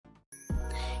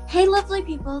Hey, lovely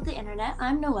people of the internet,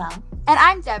 I'm Noelle. And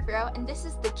I'm Deborah, and this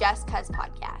is the Just Cuz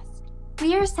podcast.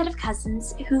 We are a set of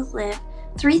cousins who live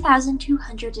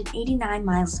 3,289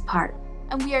 miles apart.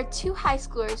 And we are two high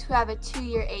schoolers who have a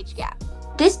 2-year age gap.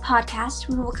 This podcast,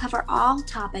 we will cover all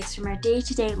topics from our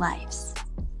day-to-day lives.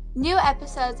 New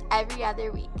episodes every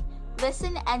other week.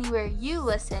 Listen anywhere you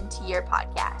listen to your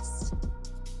podcast.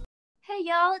 Hey,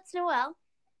 y'all, it's Noelle.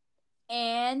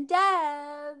 And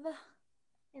Deb.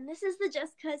 And this is the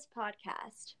Just Cuz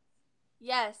podcast.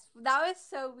 Yes, that was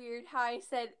so weird how I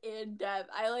said and Deb.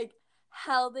 I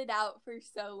held it out for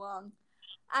so long.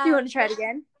 Do you want to try it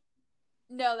again?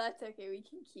 No, that's okay. We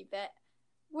can keep it.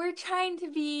 We're trying to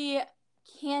be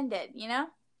candid, you know?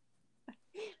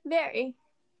 Very.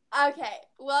 Okay,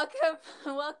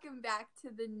 welcome back to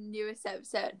the newest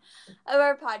episode of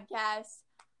our podcast.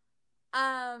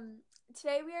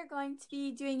 Today we are going to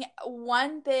be doing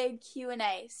one big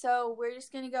Q&A. So we're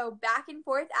just going to go back and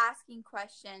forth asking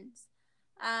questions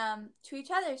to each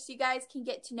other so you guys can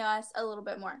get to know us a little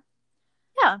bit more.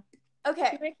 Yeah.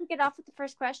 Okay. Can we kick it off with the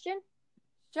first question?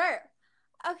 Sure.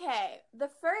 Okay, the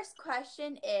first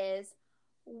question is,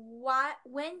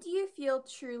 when do you feel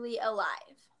truly alive?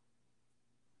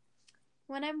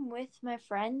 When I'm with my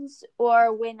friends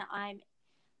or when I'm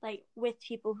with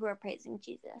people who are praising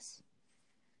Jesus.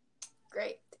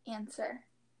 Great answer.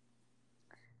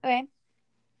 Okay.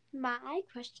 My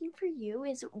question for you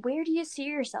is, where do you see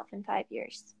yourself in 5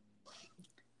 years?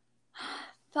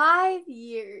 5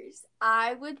 years.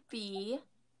 I would be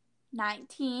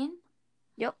 19.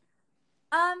 Yep.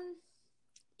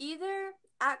 Either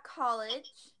at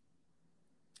college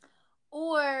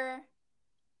or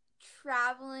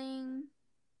traveling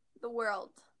the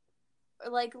world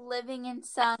or living in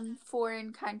some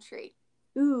foreign country.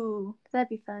 Ooh, that'd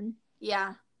be fun.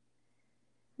 Yeah.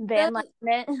 Van life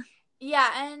it. Yeah,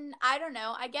 and I don't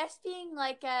know. I guess being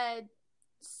a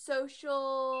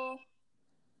social,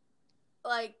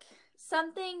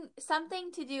 something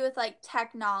to do with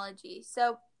technology.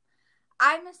 So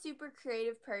I'm a super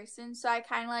creative person, so I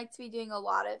kind of like to be doing a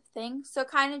lot of things. So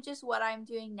kind of just what I'm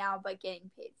doing now, but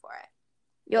getting paid for it.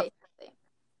 Yep. Basically.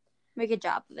 Make a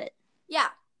job of it.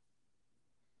 Yeah.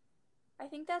 I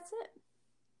think that's it.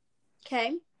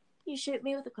 Okay. You shoot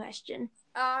me with a question.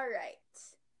 All right.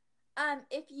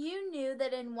 If you knew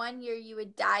that in 1 year you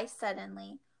would die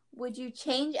suddenly, would you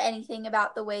change anything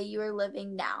about the way you are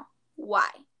living now? Why?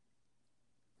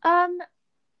 I'd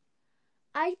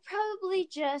probably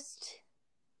just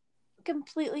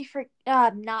completely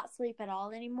not sleep at all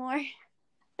anymore.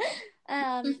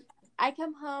 I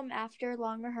come home after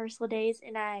long rehearsal days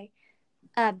and I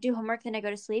do homework, then I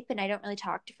go to sleep, and I don't really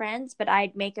talk to friends, but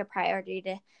I'd make a priority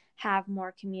to have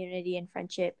more community and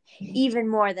friendship, even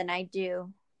more than I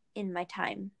do in my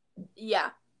time.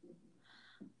 Yeah.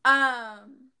 Yeah,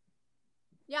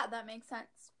 that makes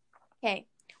sense. Okay.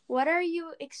 What are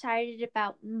you excited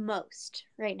about most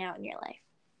right now in your life?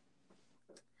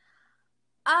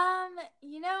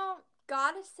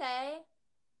 Gotta say,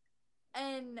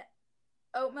 an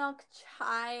oat milk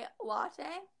chai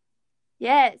latte.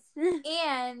 Yes.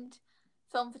 And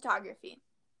film photography.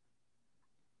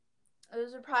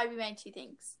 Those would probably be my two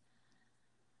things.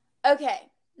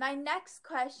 Okay, my next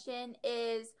question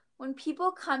is, when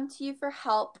people come to you for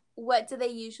help, what do they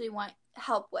usually want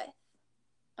help with?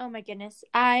 Oh my goodness.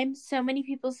 I'm so many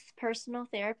people's personal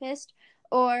therapist,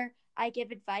 or I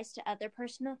give advice to other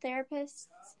personal therapists.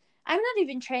 I'm not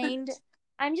even trained.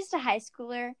 I'm just a high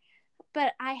schooler,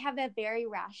 but I have a very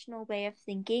rational way of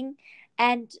thinking.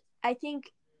 And I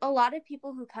think a lot of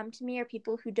people who come to me are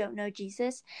people who don't know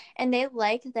Jesus, and they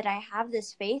like that I have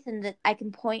this faith and that I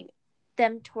can point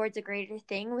them towards a greater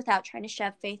thing without trying to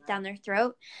shove faith down their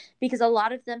throat, because a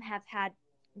lot of them have had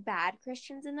bad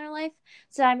Christians in their life.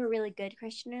 So I'm a really good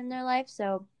Christian in their life.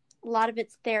 So a lot of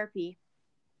it's therapy.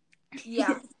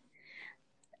 Yeah.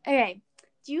 Okay.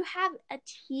 Do you have a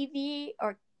TV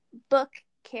or book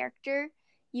character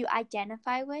you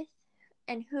identify with?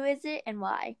 And who is it and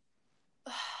why?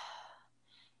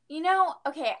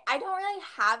 Okay, I don't really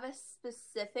have a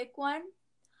specific one.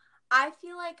 I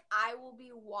feel like I will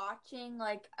be watching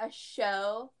a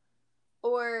show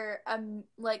or and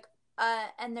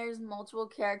there's multiple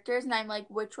characters and I'm like,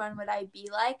 which one would I be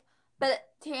like? But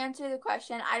to answer the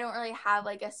question, I don't really have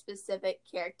a specific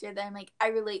character that I'm I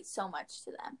relate so much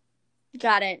to them.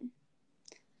 Got it.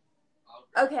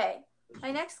 Okay,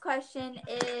 my next question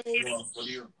is...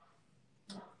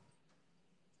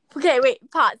 Okay,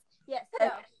 wait, pause. Yes, go.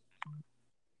 okay.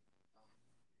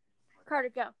 Carter,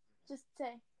 go. Just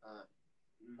say.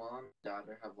 Mom, Dad,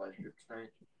 I have life group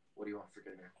tonight. What do you want for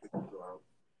dinner? We can go out.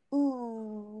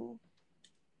 Ooh.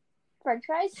 French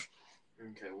fries?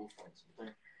 Okay, we'll find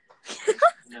something.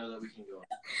 Know that we can go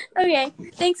on.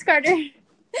 Okay, thanks, Carter.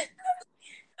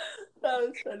 That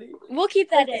was funny. We'll keep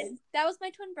that in. That was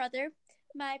my twin brother.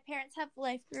 My parents have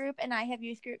life group, and I have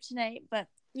youth group tonight. But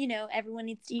you know, everyone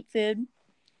needs to eat food,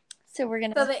 so we're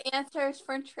gonna. So the answer is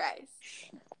French fries.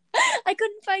 I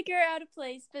couldn't figure out a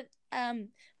place, but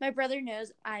my brother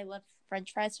knows I love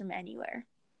French fries from anywhere.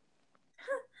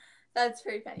 That's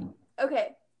pretty funny.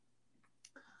 Okay.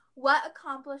 What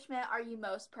accomplishment are you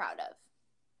most proud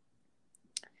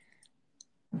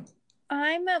of?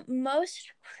 I'm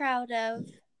most proud of.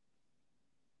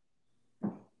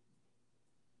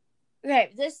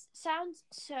 Okay, this sounds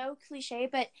so cliche,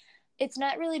 but it's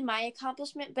not really my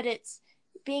accomplishment, but it's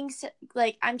being so,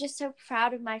 like, I'm just so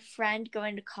proud of my friend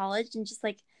going to college and just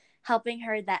like helping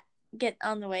her that get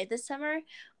on the way this summer,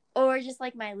 or just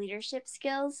like my leadership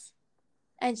skills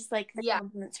and just like the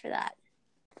compliments for that.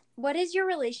 What is your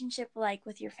relationship like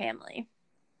with your family?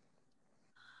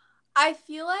 I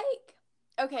feel like,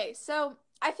 okay, so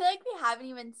I feel like we haven't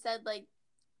even said like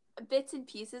bits and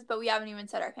pieces, but we haven't even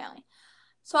said our family.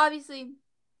 So obviously,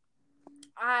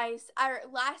 our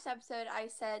last episode, I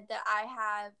said that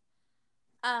I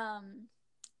have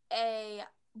a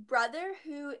brother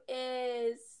who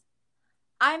is,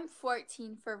 I'm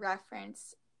 14 for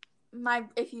reference.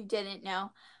 If you didn't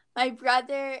know, my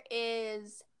brother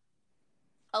is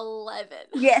 11.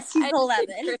 Yes, he's 11.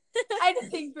 I had to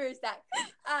think for a sec.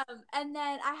 And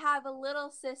then I have a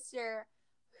little sister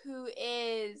who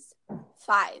is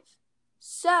 5.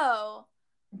 So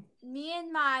me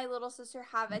and my little sister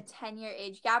have a 10-year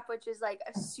age gap, which is like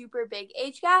a super big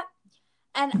age gap.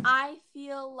 And I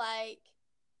feel like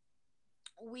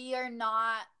we are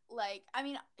not like, I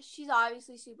mean, she's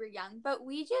obviously super young, but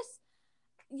we just,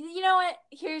 you know what?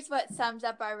 Here's what sums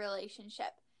up our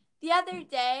relationship. The other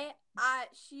day,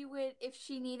 she would, if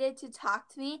she needed to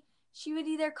talk to me, she would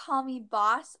either call me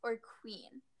boss or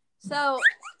queen. So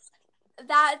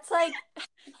that's like,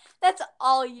 that's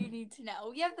all you need to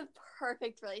know. We have the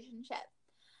perfect relationship.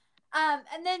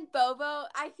 And then Bobo,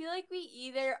 I feel like we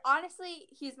either, honestly,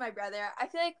 he's my brother. I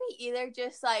feel like we either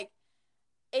just like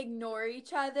ignore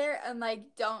each other and like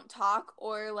don't talk,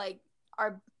 or like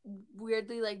are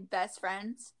weirdly like best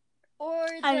friends. Or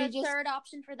the third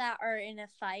option for that are in a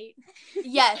fight.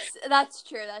 Yes, that's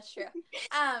true. That's true.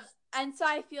 And so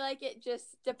I feel like it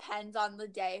just depends on the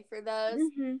day for those.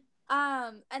 Mm-hmm.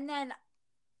 And then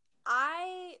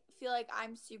I feel like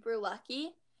I'm super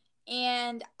lucky,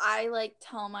 and I like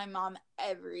tell my mom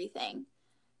everything.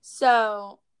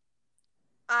 So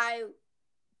I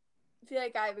feel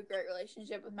like I have a great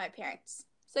relationship with my parents.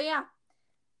 So yeah,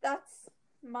 that's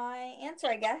my answer,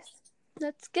 I guess.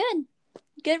 That's good.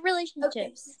 Good relationships.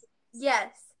 Okay.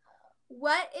 Yes.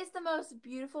 What is the most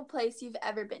beautiful place you've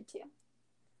ever been to?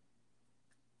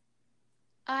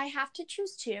 I have to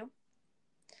choose 2.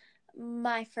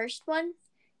 My first one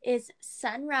is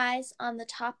sunrise on the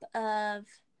top of,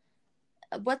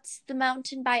 what's the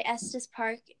mountain by Estes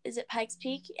Park? Is it Pikes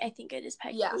Peak? I think it is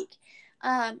Pikes Peak.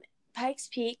 Pikes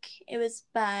Peak. It was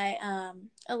by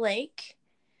a lake.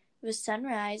 It was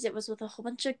sunrise. It was with a whole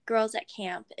bunch of girls at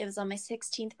camp. It was on my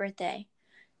 16th birthday.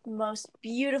 The most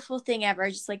beautiful thing ever.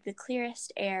 Just like the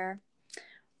clearest air.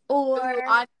 Or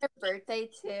on your birthday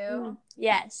too.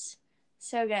 Yes.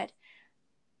 So good.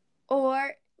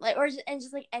 Or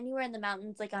just like anywhere in the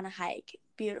mountains, like on a hike.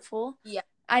 Beautiful. Yeah.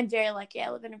 I'm very lucky.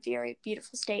 I live in a very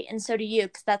beautiful state, and so do you,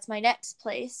 because that's my next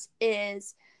place,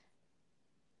 is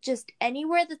just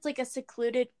anywhere that's like a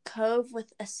secluded cove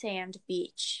with a sand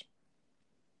beach.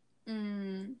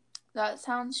 That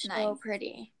sounds nice. So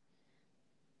pretty.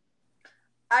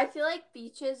 I feel like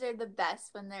beaches are the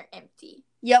best when they're empty.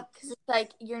 Yep. Because it's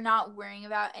like you're not worrying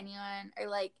about anyone or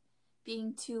like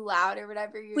being too loud or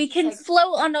whatever. We can like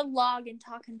float on a log and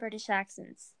talk in British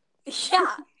accents.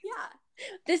 Yeah.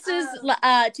 This was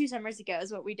 2 summers ago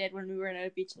is what we did when we were at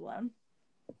a beach alone.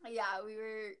 Yeah, we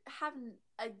were having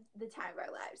the time of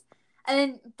our lives. And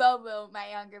then Bobo, my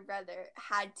younger brother,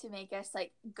 had to make us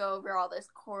like go over all this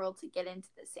coral to get into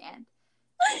the sand.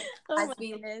 As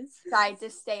we tried to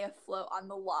stay afloat on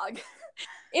the log.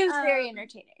 It was very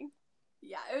entertaining.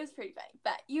 Yeah, it was pretty funny.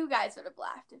 But you guys would have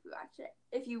laughed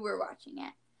if you were watching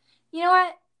it. You know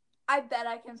what? I bet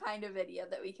I can find a video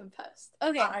that we can post.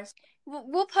 Okay.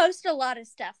 We'll post a lot of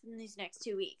stuff in these next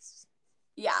 2 weeks.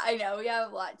 Yeah, I know. We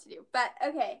have a lot to do. But,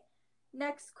 okay.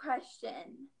 Next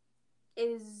question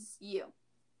is you.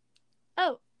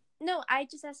 Oh, no. I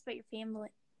just asked about your family.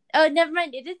 Oh, never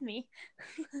mind. It is me.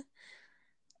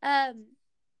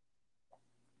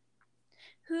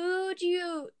 Who do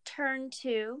you turn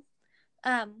to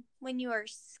when you are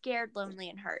scared, lonely,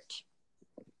 and hurt?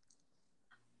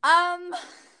 Um,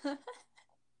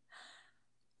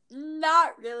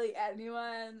 not really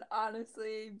anyone,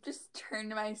 honestly. Just turn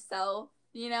to myself,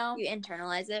 you know? You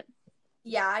internalize it.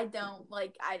 Yeah, I don't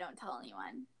tell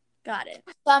anyone. Got it.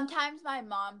 Sometimes my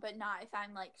mom, but not if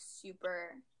I'm like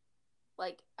super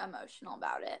like emotional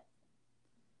about it.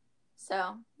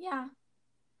 So, yeah.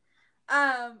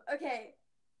 Okay.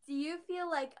 Do you feel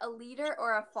like a leader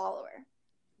or a follower?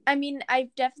 I mean,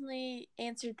 I've definitely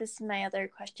answered this in my other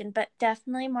question, but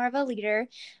definitely more of a leader.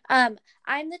 I'm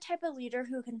the type of leader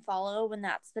who can follow when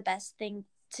that's the best thing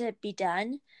to be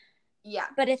done. Yeah.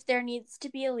 But if there needs to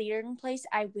be a leader in place,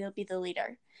 I will be the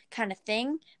leader kind of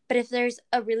thing. But if there's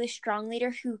a really strong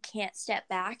leader who can't step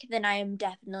back, then I am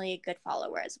definitely a good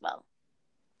follower as well.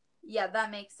 Yeah, that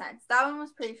makes sense. That one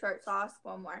was pretty short, so I'll ask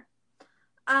one more.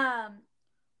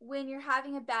 When you're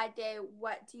having a bad day,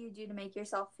 what do you do to make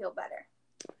yourself feel better?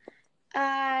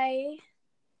 I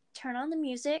turn on the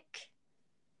music,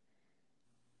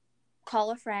 call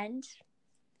a friend.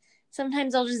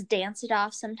 Sometimes I'll just dance it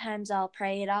off. Sometimes I'll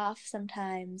pray it off.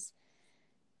 Sometimes,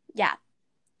 yeah.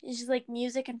 It's just like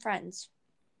music and friends.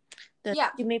 Those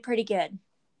do me pretty good.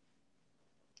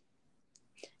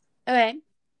 Okay.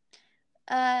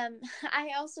 I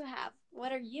also have,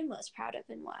 what are you most proud of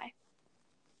and why?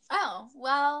 Oh,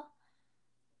 well,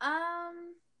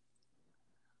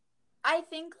 I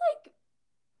think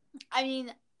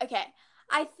okay.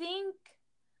 I think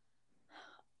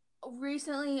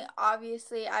recently,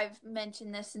 obviously, I've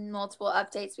mentioned this in multiple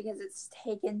updates because it's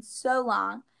taken so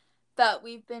long, but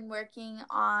we've been working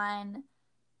on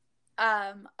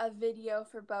a video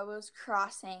for Bobo's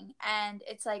Crossing, and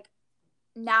it's like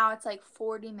now it's like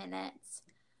 40 minutes.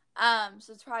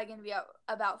 So it's probably gonna be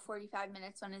about 45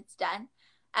 minutes when it's done.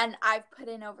 And I've put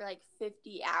in over like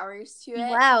 50 hours to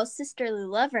it. Wow, sisterly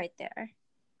love right there.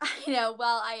 I know,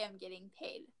 well, I am getting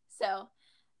paid. So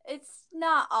it's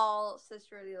not all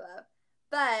sisterly love.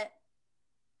 But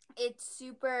it's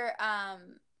super I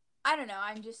don't know,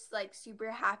 I'm just like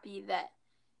super happy that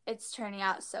it's turning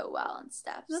out so well and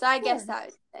stuff. So I guess I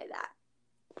would say that.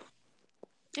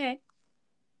 Okay.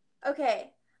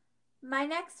 Okay. My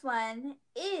next one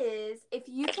is, if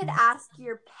you could ask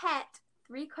your pet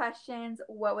 3 questions,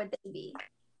 what would they be?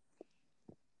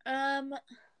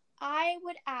 I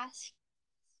would ask,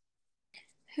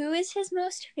 who is his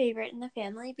most favorite in the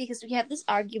family? Because we have this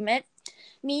argument.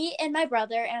 Me and my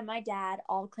brother and my dad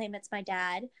all claim it's my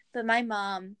dad, but my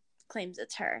mom claims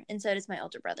it's her, and so does my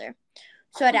older brother.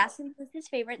 So I'd ask him who's his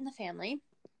favorite in the family.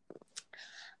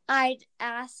 I'd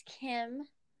ask him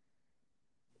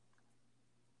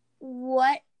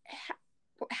what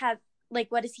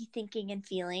is he thinking and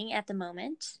feeling at the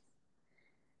moment.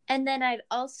 And then I'd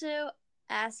also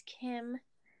ask him,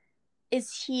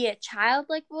 is he a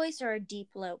childlike voice or a deep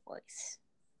low voice?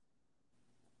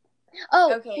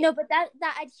 Oh, okay. No, but that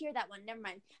I'd hear that one. Never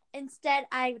mind. Instead,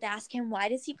 I would ask him, why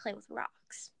does he play with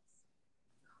rocks?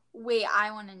 Wait,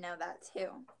 I want to know that too.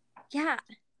 Yeah.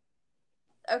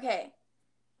 Okay.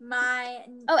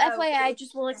 FYI, I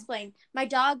just will explain. My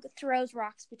dog throws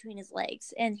rocks between his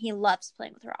legs, and he loves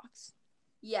playing with rocks.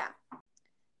 Yeah.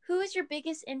 Who is your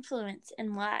biggest influence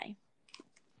and why?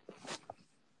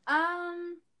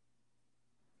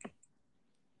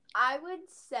 I would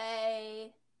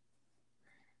say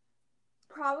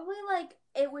probably like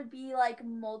it would be like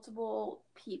multiple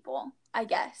people, I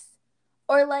guess.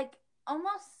 Or like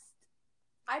almost,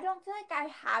 I don't feel like I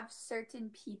have certain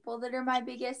people that are my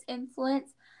biggest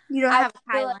influence. You don't have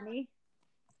a Kai Lenny?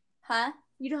 Huh?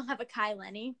 You don't have a Kai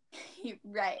Lenny?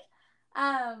 Right.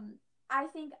 I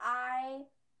think I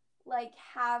like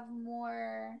have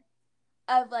more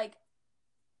of like,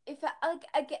 if I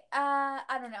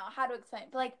don't know how to explain it,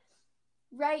 but like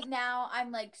right now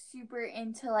I'm like super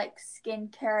into like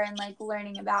skincare and like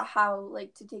learning about how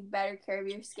like to take better care of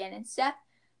your skin and stuff.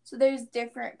 So there's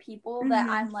different people that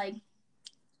I'm like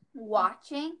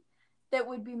watching that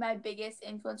would be my biggest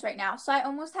influence right now. So I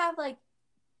almost have like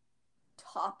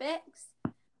topics,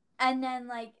 and then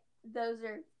like those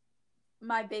are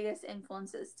my biggest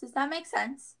influences. Does that make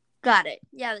sense? Got it.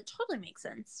 Yeah, that totally makes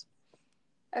sense.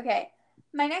 Okay.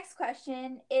 My next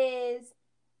question is,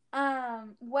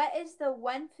 what is the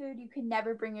one food you can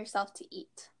never bring yourself to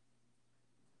eat?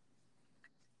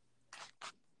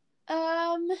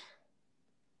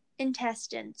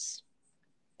 Intestines.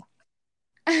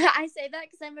 I say that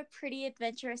because I'm a pretty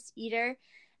adventurous eater,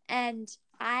 and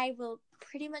I will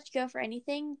pretty much go for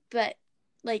anything, but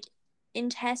like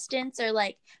intestines or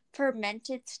like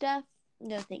fermented stuff,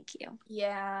 no thank you.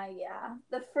 Yeah.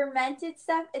 The fermented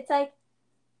stuff, it's like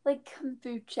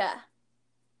kombucha.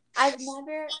 I've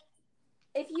never,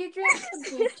 if you drink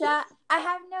kombucha, I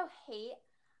have no hate.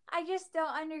 I just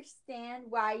don't understand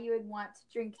why you would want to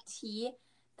drink tea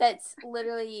that's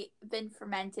literally been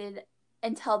fermented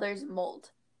until there's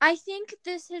mold. I think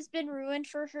this has been ruined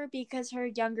for her because her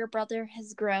younger brother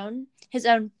has grown his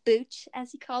own booch,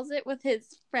 as he calls it, with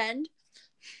his friend.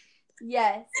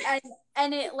 Yes,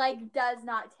 and it like does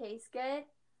not taste good,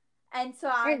 and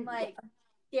so I'm like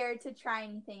scared to try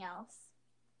anything else.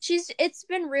 It's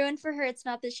been ruined for her. It's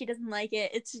not that she doesn't like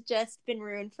it. It's just been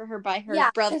ruined for her by her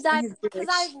brother and his booch. Because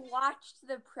I've watched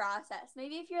the process.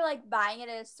 Maybe if you're like buying it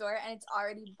at a store and it's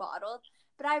already bottled,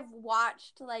 but I've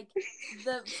watched like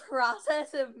the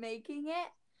process of making it,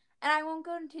 and I won't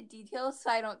go into details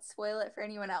so I don't spoil it for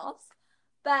anyone else.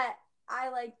 But I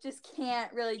like just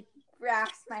can't really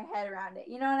grasp my head around it.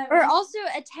 You know what I mean? Or also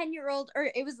a 10-year-old,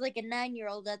 or it was like a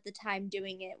 9-year-old at the time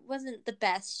doing it. Wasn't the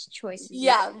best choice.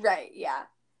 Yeah, right. Yeah.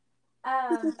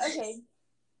 Okay.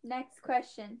 Next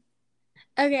question.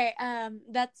 Okay,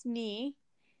 that's me.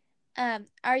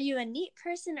 Are you a neat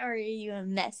person or are you a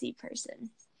messy person?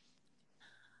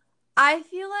 I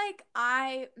feel like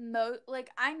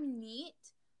I'm neat,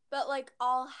 but like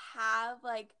I'll have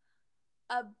like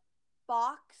a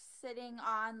box sitting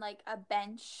on like a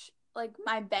bench, like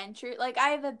my bench, or like I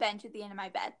have a bench at the end of my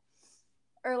bed,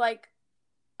 or like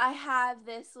I have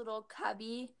this little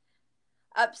cubby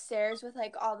upstairs with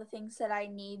like all the things that I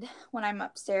need when I'm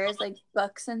upstairs, like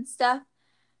books and stuff.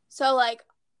 So like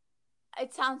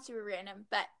it sounds super random,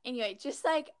 but anyway, just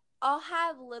like I'll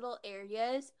have little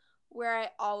areas where I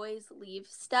always leave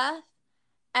stuff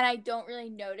and I don't really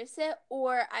notice it,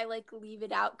 or I like leave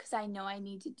it out because I know I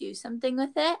need to do something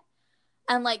with it.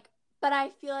 And like, but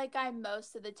I feel like I'm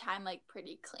most of the time like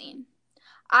pretty clean.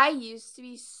 I used to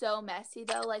be so messy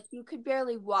though, like you could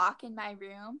barely walk in my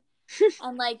room.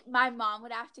 And like my mom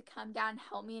would have to come down and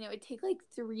help me, and it would take like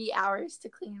 3 hours to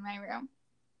clean my room.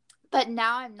 But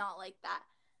now I'm not like that.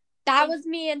 That was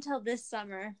me until this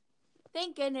summer.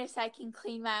 Thank goodness I can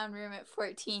clean my own room at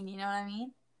 14, you know what I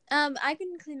mean? I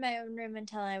couldn't clean my own room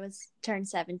until I was turned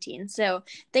 17. So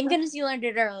thank goodness you learned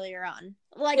it earlier on.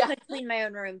 Well, I could clean my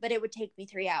own room, but it would take me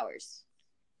 3 hours.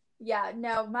 Yeah,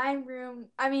 no, my room,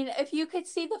 I mean, if you could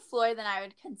see the floor, then I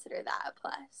would consider that a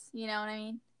plus. You know what I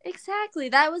mean? Exactly.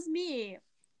 That was me.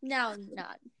 No,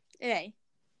 not. Okay.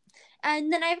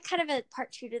 And then I have kind of a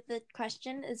part 2 to the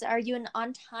question is, are you an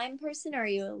on-time person or are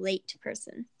you a late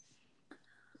person?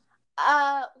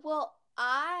 Well,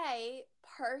 I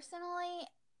personally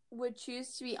would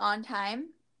choose to be on time,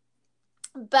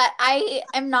 but I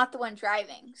am not the one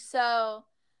driving. So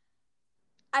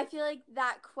I feel like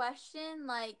that question,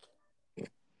 like,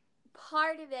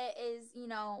 part of it is, you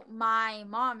know, my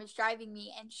mom is driving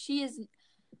me and she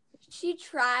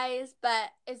tries but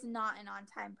is not an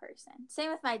on-time person.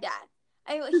 Same with my dad.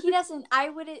 I would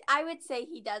say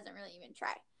he doesn't really even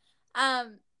try.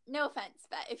 No offense,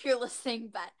 but if you're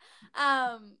listening, but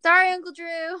sorry, Uncle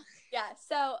Drew. Yeah,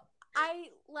 so I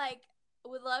like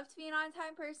would love to be an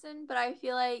on-time person, but I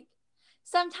feel like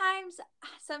sometimes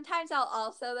I'll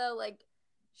also though like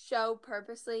show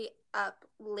purposely up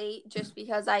late just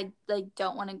because I like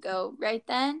don't want to go right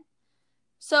then.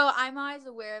 So I'm always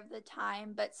aware of the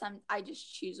time, but I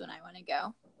just choose when I want to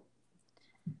go.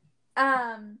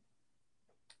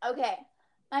 Okay.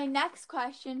 My next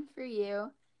question for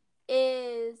you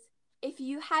is, if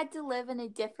you had to live in a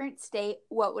different state,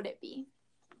 what would it be?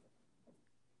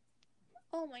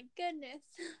 Oh my goodness.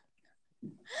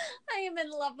 I am in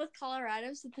love with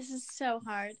Colorado, so this is so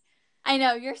hard. I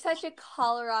know, you're such a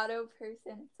Colorado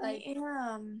person. It's like, I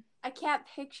am. I can't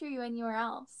picture you anywhere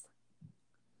else.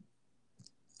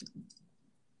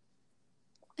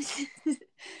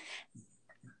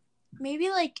 Maybe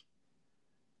like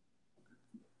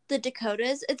the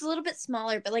Dakotas. It's a little bit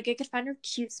smaller, but like I could find a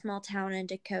cute small town in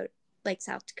Dakota, like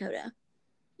South Dakota.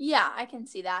 Yeah, I can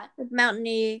see that. Like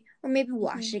mountainy, or maybe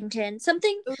Washington.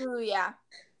 Something. Ooh, yeah.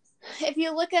 If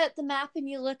you look at the map and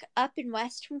you look up and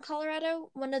west from Colorado,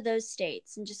 one of those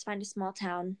states, and just find a small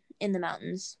town in the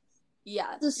mountains.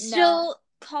 Yeah. So still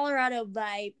Colorado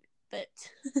vibe, but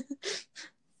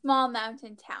small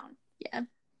mountain town. Yeah.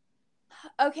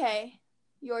 Okay,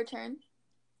 your turn.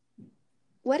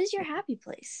 What is your happy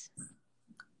place?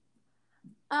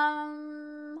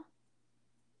 Anywhere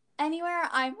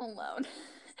I'm alone.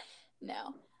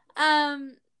 No.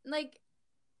 Like,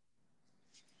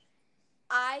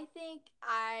 I think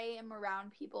I am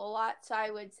around people a lot, so I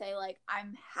would say like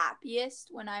I'm happiest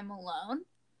when I'm alone.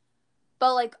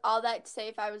 But like all that to say,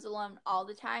 if I was alone all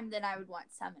the time, then I would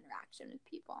want some interaction with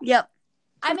people. Yep.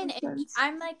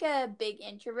 I'm like a big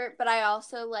introvert, but I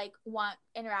also like want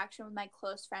interaction with my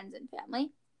close friends and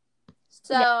family.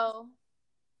 So,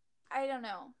 I don't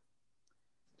know.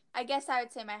 I guess I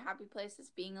would say my happy place is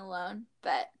being alone,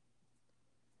 but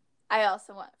I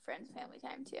also want friends and family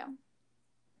time too.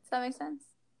 Does that make sense?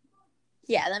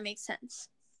 Yeah, that makes sense.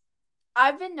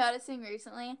 I've been noticing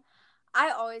recently,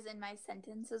 I always end my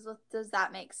sentences with, does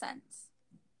that make sense?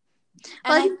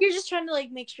 Well, I think you're just trying to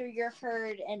like make sure you're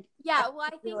heard and yeah, well, I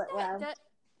feel think it well. that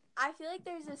I feel like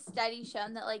there's a study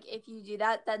shown that like if you do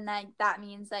that, then that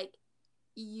means like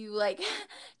you like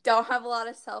don't have a lot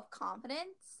of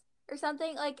self-confidence or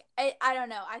something. Like I don't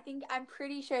know. I'm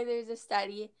pretty sure there's a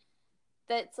study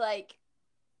that's like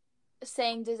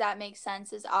saying does that make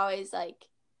sense is always like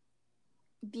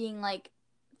being like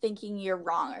thinking you're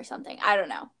wrong or something. I don't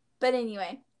know. But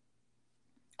anyway.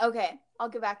 Okay, I'll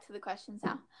go back to the questions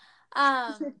now.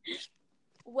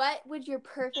 What would your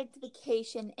perfect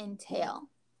vacation entail?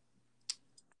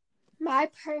 My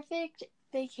perfect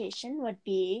vacation would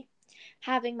be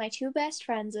having my 2 best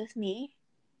friends with me,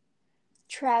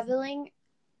 traveling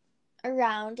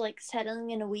around, like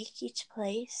settling in a week each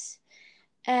place,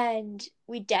 and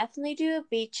we definitely do a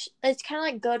beach. It's kind of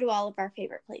like go to all of our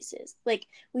favorite places. Like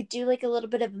we do like a little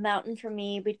bit of a mountain for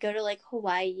me. We'd go to like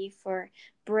Hawaii for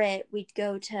Britt. We'd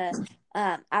go to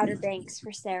Outer Banks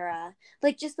for Sarah.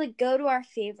 Like just like go to our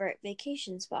favorite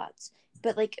vacation spots,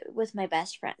 but like with my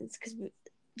best friends because we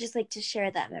just like to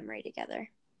share that memory together.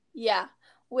 Yeah.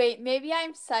 Wait, maybe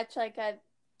I'm such like a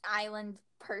island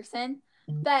person,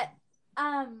 but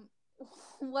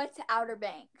what's Outer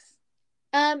Banks?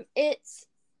 It's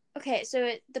okay.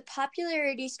 So the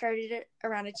popularity started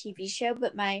around a TV show,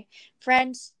 but my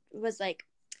friend was like,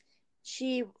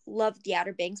 she loved the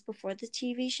Outer Banks before the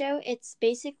TV show. It's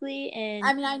basically in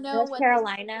I know North what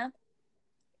Carolina.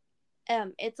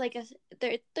 It's like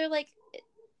they're like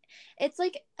it's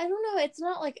like I don't know. It's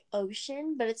not like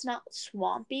ocean, but it's not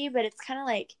swampy, but it's kind of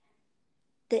like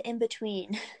the in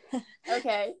between.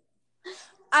 Okay.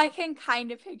 I can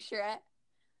kind of picture it.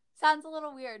 Sounds a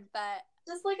little weird, but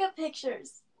just look up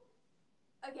pictures.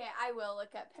 Okay, I will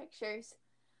look up pictures.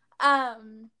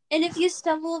 And if you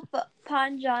stumble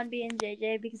upon John B and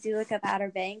JJ because you look up Outer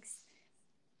Banks,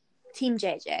 Team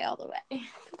JJ all the way.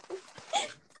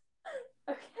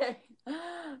 Okay.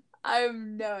 I have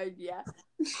no idea.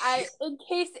 In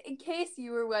case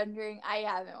you were wondering, I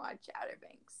haven't watched Outer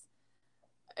Banks.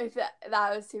 If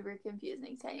that was super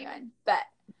confusing to anyone, but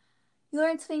you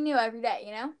learn something new every day,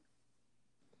 you know?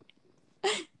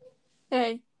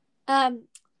 Hey.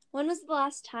 When was the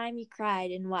last time you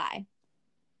cried and why?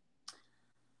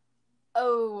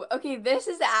 Oh, okay. This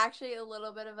is actually a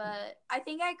little bit of I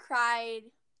think I cried.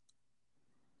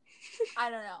 I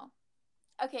don't know.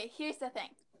 Okay, here's the thing.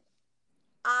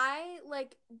 I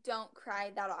like don't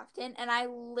cry that often, and I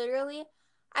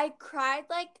cried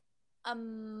like a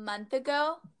month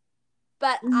ago,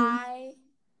 but I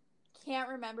can't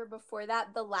remember before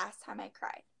that the last time I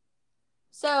cried.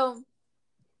 So,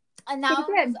 and that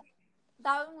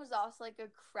one was also like a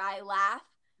cry laugh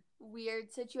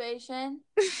weird situation.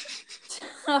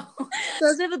 So,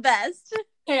 those are the best.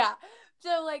 Yeah.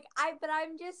 So like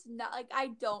I'm just not like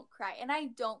I don't cry, and I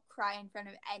don't cry in front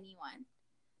of anyone.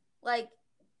 Like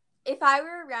if I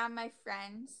were around my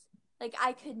friends, like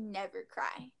I could never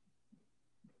cry.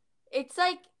 It's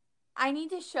like I need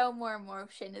to show more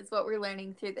emotion is what we're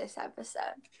learning through this episode.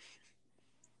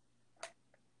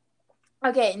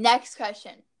 Okay, next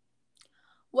question.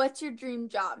 What's your dream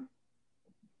job?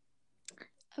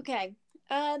 Okay.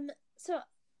 So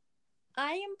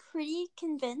I am pretty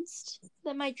convinced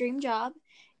that my dream job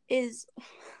is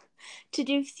to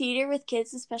do theater with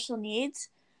kids with special needs.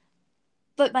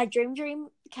 But my dream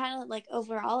kind of like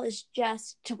overall is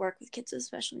just to work with kids with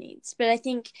special needs. But I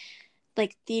think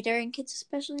like theater and kids with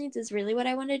special needs is really what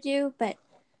I want to do. But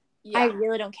yeah. I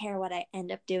really don't care what I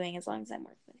end up doing as long as I'm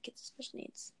working with kids with special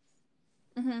needs.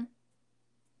 Mm-hmm.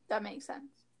 That makes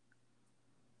sense.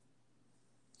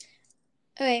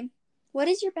 Okay. What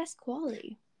is your best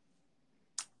quality?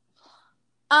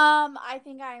 I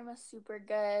think I'm a super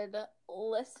good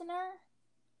listener.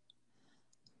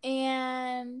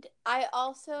 And I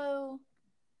also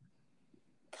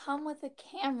come with a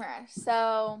camera.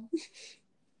 So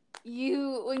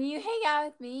when you hang out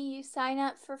with me, you sign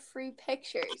up for free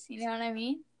pictures. You know what I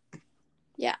mean?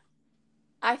 Yeah.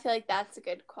 I feel like that's a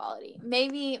good quality.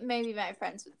 Maybe my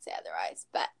friends would say otherwise,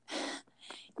 but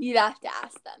you'd have to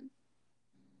ask them.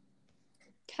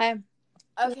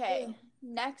 Okay.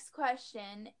 Next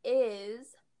question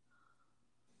is,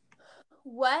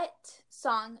 what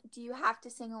song do you have to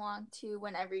sing along to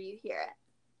whenever you hear it?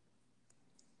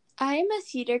 I'm a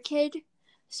theater kid,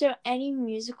 so any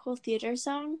musical theater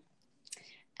song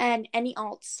and any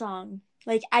alt song,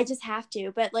 like I just have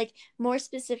to. But like more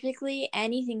specifically,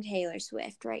 anything Taylor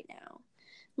Swift right now.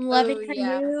 I'm loving Oh, her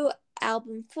yeah. new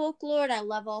album, Folklore. I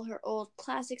love all her old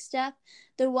classic stuff.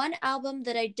 The one album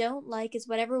that I don't like is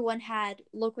whatever one had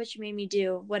Look What You Made Me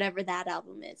Do, whatever that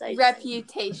album is.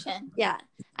 Reputation. Yeah.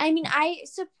 I mean, I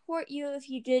support you if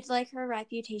you did like her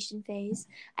Reputation phase.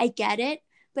 I get it,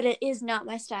 but it is not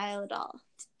my style at all.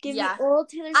 Give me old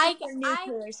Taylor Swift or new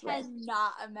Taylor Swift. I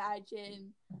cannot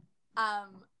imagine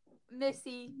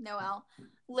Missy Noelle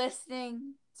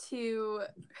listening to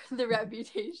the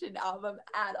Reputation album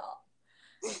at all.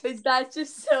 But that's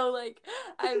just so, like,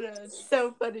 I don't know, it's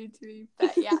so funny to me.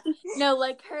 But yeah. No,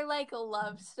 like her like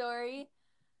love story,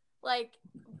 like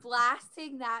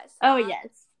blasting that song. Oh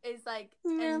yes. Is like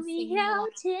Tell me how,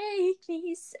 take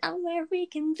me somewhere we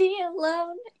can be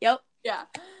alone. Yep. Yeah.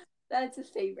 That's a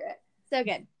favorite. So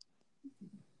good.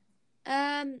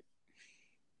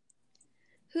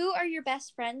 Who are your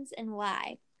best friends and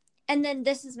why? And then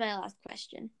this is my last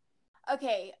question.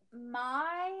 Okay,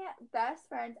 my best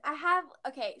friends,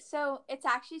 so it's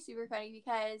actually super funny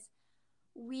because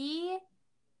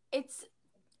it's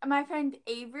my friend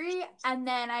Avery, and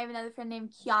then I have another friend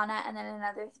named Kiana, and then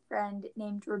another friend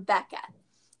named Rebecca.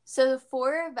 So the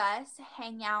four of us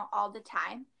hang out all the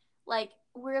time. Like,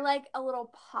 we're like a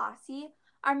little posse.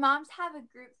 Our moms have a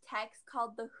group text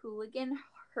called the Hooligan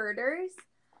Herders.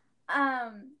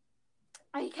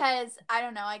 Because, I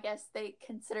don't know, I guess they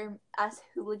consider us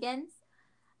hooligans,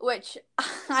 which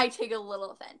I take a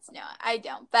little offense. No, I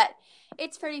don't, but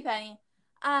it's pretty funny.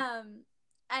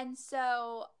 And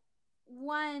so,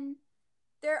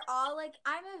 they're all like,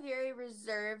 I'm a very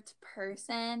reserved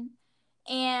person,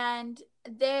 and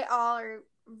they all are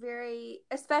very,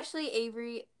 especially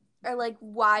Avery, are like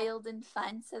wild and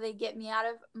fun, so they get me out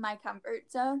of my comfort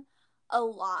zone a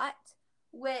lot,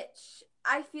 which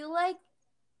I feel like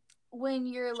when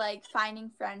you're like finding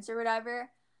friends or whatever,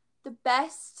 the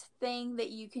best thing that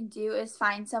you can do is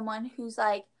find someone who's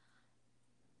like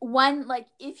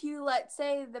if you, let's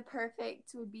say the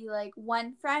perfect would be like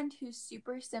one friend who's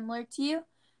super similar to you,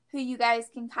 who you guys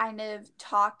can kind of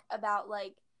talk about,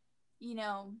 like, you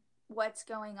know, what's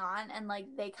going on, and like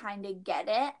they kind of get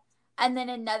it. And then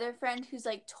another friend who's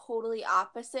like totally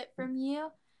opposite from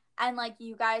you, and like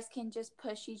you guys can just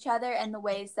push each other in the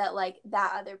ways that like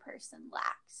that other person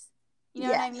lacks. You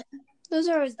know what I mean? Those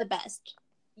are always the best.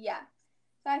 Yeah.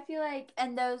 So I feel like,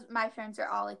 and my friends are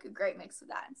all like a great mix of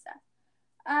that and stuff.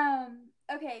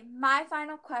 Okay, my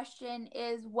final question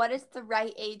is, what is the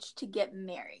right age to get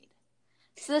married?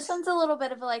 So this one's a little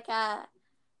bit of like a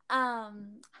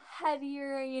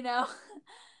heavier, you know.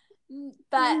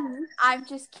 But I'm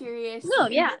just curious. No,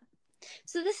 yeah.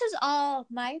 So this is all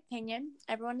my opinion.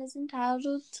 Everyone is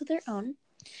entitled to their own.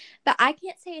 But I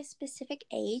can't say a specific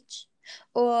age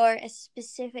or a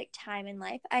specific time in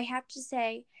life. I have to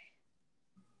say,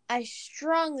 I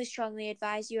strongly, strongly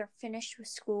advise you are finished with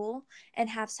school and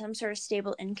have some sort of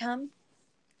stable income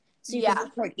so you can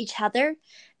support each other.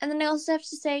 And then I also have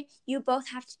to say, you both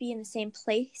have to be in the same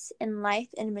place in life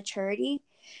and maturity.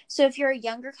 So if you're a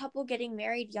younger couple getting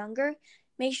married younger,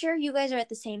 make sure you guys are at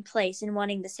the same place and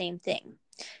wanting the same thing.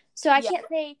 So I can't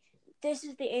say this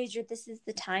is the age or this is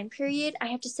the time period. I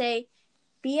have to say,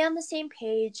 be on the same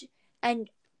page and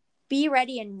be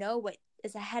ready and know what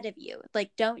is ahead of you.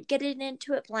 Like, don't get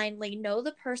into it blindly. Know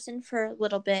the person for a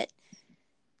little bit.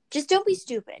 Just don't be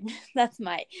stupid. That's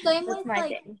my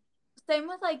thing. Same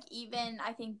with like even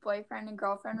I think boyfriend and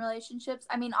girlfriend relationships.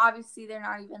 I mean, obviously they're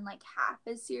not even like half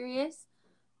as serious,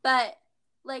 but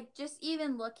like just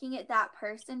even looking at that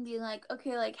person, being like,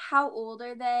 okay, like how old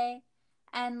are they?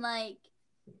 And like,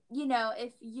 you know,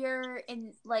 if you're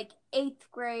in like 8th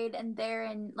grade and they're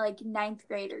in like 9th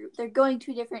grade, or they're going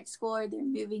to a different school or they're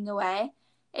moving away,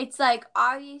 it's like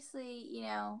obviously, you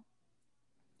know,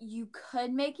 you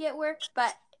could make it work,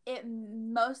 but it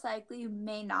most likely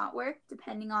may not work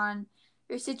depending on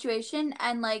your situation,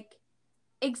 and like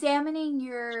examining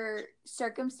your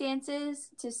circumstances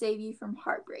to save you from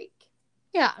heartbreak.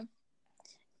 Yeah.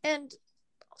 And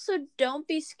also don't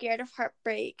be scared of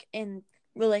heartbreak in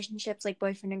relationships like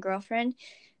boyfriend and girlfriend.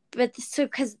 But so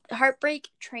because heartbreak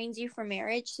trains you for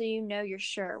marriage, so you know you're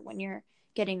sure when you're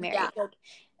getting married. Yeah.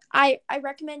 Like, I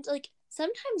recommend, like,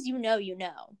 sometimes you know.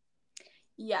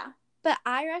 Yeah. But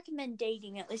I recommend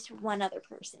dating at least one other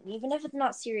person, even if it's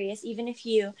not serious, even if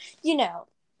you know,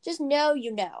 just know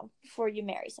before you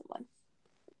marry someone.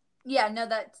 Yeah, no,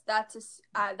 that's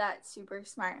super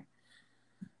smart.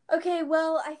 Okay,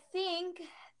 well, I think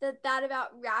that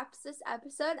about wraps this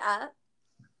episode up.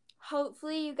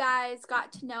 Hopefully you guys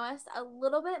got to know us a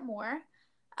little bit more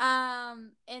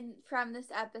from this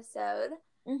episode.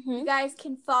 Mm-hmm. You guys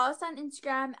can follow us on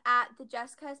Instagram at the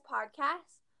Jessica's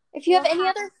Podcast. If you have any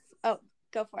other... Oh,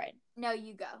 go for it. No,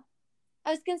 you go. I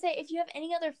was going to say, if you have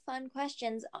any other fun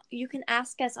questions, you can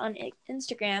ask us on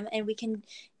Instagram, and we can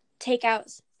take out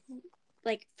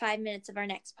like 5 minutes of our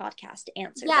next podcast to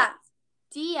answer them.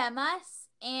 DM us,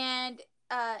 and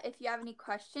if you have any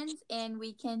questions, and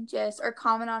we can just, or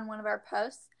comment on one of our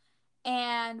posts,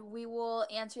 and we will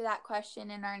answer that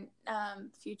question in our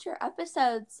future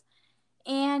episodes.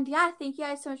 And yeah, thank you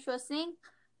guys so much for listening.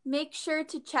 Make sure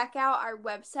to check out our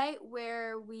website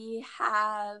where we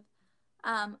have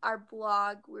our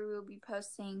blog, where we'll be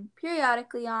posting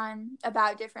periodically on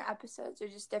about different episodes or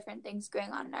just different things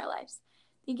going on in our lives.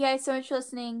 Thank you guys so much for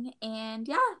listening, and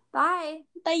yeah, bye.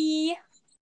 Bye.